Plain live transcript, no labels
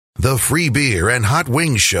The Free Beer and Hot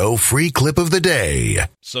Wings Show free clip of the day.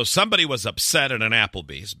 So somebody was upset at an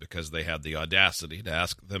Applebee's because they had the audacity to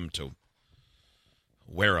ask them to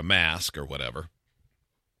wear a mask or whatever.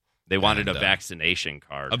 They wanted a vaccination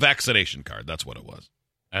card. A vaccination card, that's what it was.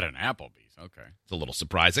 At an Applebee's, okay. It's a little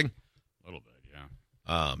surprising. A little bit,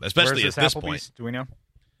 yeah. Especially at this Applebee's? point. Do we know?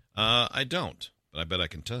 I don't, but I bet I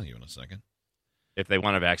can tell you in a second. If they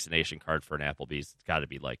want a vaccination card for an Applebee's, it's got to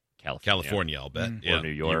be like California. I'll bet. Or New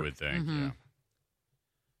York. You would think,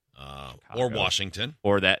 Or Washington.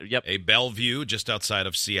 Or that, yep. A Bellevue just outside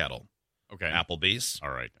of Seattle. Okay. Applebee's.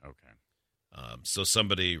 All right, okay. So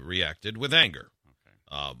somebody reacted with anger.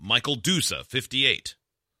 Michael Dusa, 58,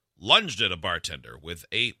 lunged at a bartender with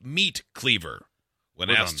a meat cleaver when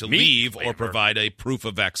With asked a to meat leave cleaver? or provide a proof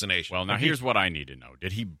of vaccination. Well, now here's what I need to know.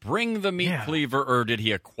 Did he bring the meat cleaver or did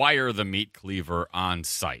he acquire the meat cleaver on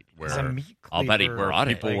site? It's a meat I'll bet he cleaver, brought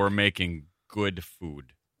it. People were making good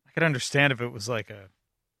food. I could understand if it was like a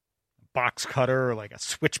box cutter or like a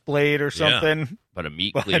switchblade or something. But a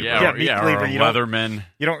meat But- cleaver. Yeah, or, meat or cleaver, a you don't- Leatherman.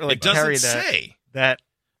 You don't really It doesn't carry say. that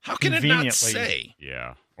How can it not conveniently. say?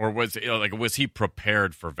 Yeah. Or was he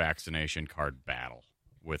prepared for vaccination card battle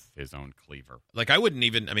with his own cleaver? Like, I wouldn't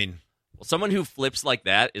even, Well, someone who flips like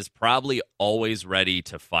that is probably always ready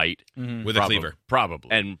to fight. with a cleaver. Probably.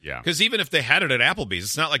 And yeah. Because even if they had it at Applebee's,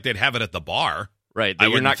 it's not like they'd have it at the bar. Right. I You're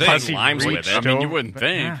wouldn't not think. cutting limes with it. I mean, you wouldn't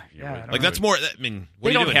think. Yeah, I don't Like, know. that's more, what They are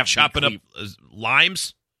you don't doing, have chopping up meat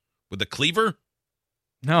limes with a cleaver?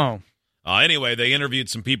 No. Anyway, they interviewed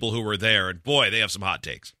some people who were there, and boy, they have some hot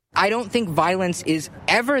takes. I don't think violence is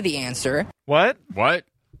ever the answer. What?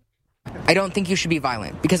 I don't think you should be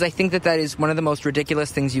violent because I think that is one of the most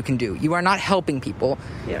ridiculous things you can do. You are not helping people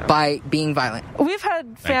by being violent. We've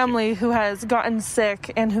had family who has gotten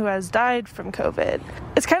sick and who has died from COVID.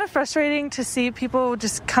 It's kind of frustrating to see people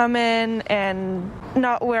just come in and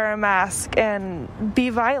not wear a mask and be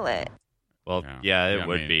violent. Well, yeah, it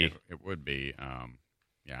would mean, be. It would be.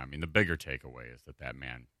 I mean, the bigger takeaway is that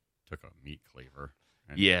man took a meat cleaver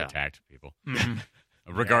and attacked people.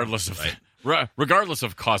 Regardless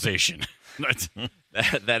of causation.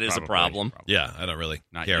 that is a problem. Yeah, I don't really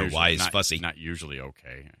care why he's fussy. Not usually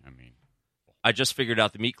okay. I mean, I just figured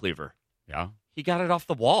out the meat cleaver. Yeah. He got it off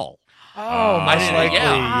the wall. Oh, most likely.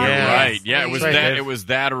 Yeah. Right. Yeah, it was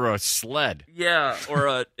that or a sled. Yeah, or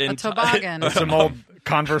a toboggan. Some old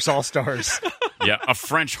Converse All-Stars. Yeah, a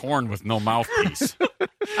French horn with no mouthpiece.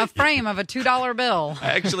 A frame of a $2 bill.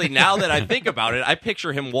 Actually, now that I think about it, I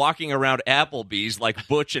picture him walking around Applebee's like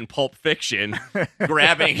Butch in Pulp Fiction,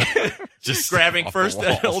 grabbing first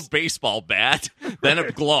an old baseball bat, then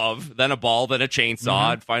a glove, then a ball, then a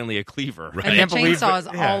chainsaw, and finally a cleaver. And the chainsaw is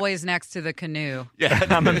always next to the canoe. Yeah,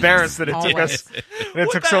 I'm embarrassed that it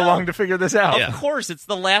took so long to figure this out. Of course, it's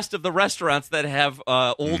the last of the restaurants that have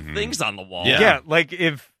old things on the wall. Yeah, like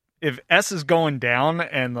if S is going down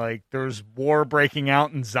and like there's war breaking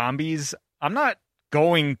out and zombies, I'm not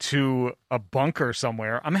going to a bunker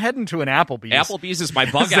somewhere. I'm heading to an Applebee's. Applebee's is my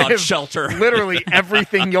bug out shelter. Literally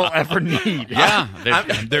everything you'll ever need. Yeah.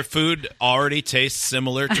 Their food already tastes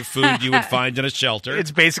similar to food you would find in a shelter.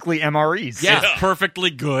 It's basically MREs. Yeah. It's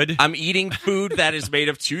perfectly good. I'm eating food that is made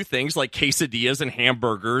of two things, like quesadillas and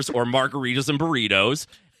hamburgers, or margaritas and burritos.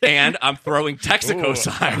 And I'm throwing Texaco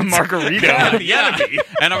signs. Margarita. Yeah, the enemy.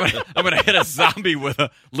 And I'm gonna hit a zombie with a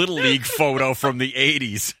Little League photo from the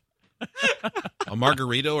 80s. A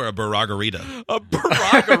margarita or a barragarita? A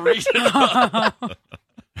burragarita.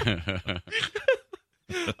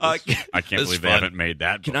 I can't believe they haven't made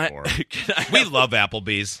that before. We love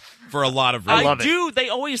Applebee's for a lot of I reasons. do. They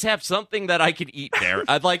always have something that I can eat there.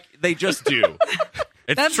 They just do.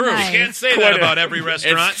 It's That's true. nice. You can't say that about every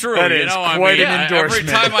restaurant. It's true. That you is know, quite I mean, an endorsement.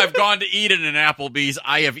 Every time I've gone to eat in an Applebee's,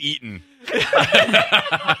 I have eaten.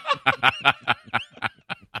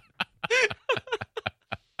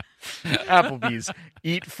 Applebee's.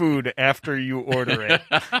 Eat food after you order it.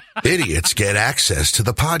 Idiots get access to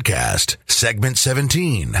the podcast, segment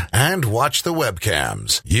 17, and watch the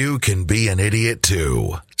webcams. You can be an idiot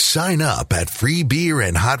too. Sign up at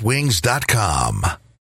freebeerandhotwings.com.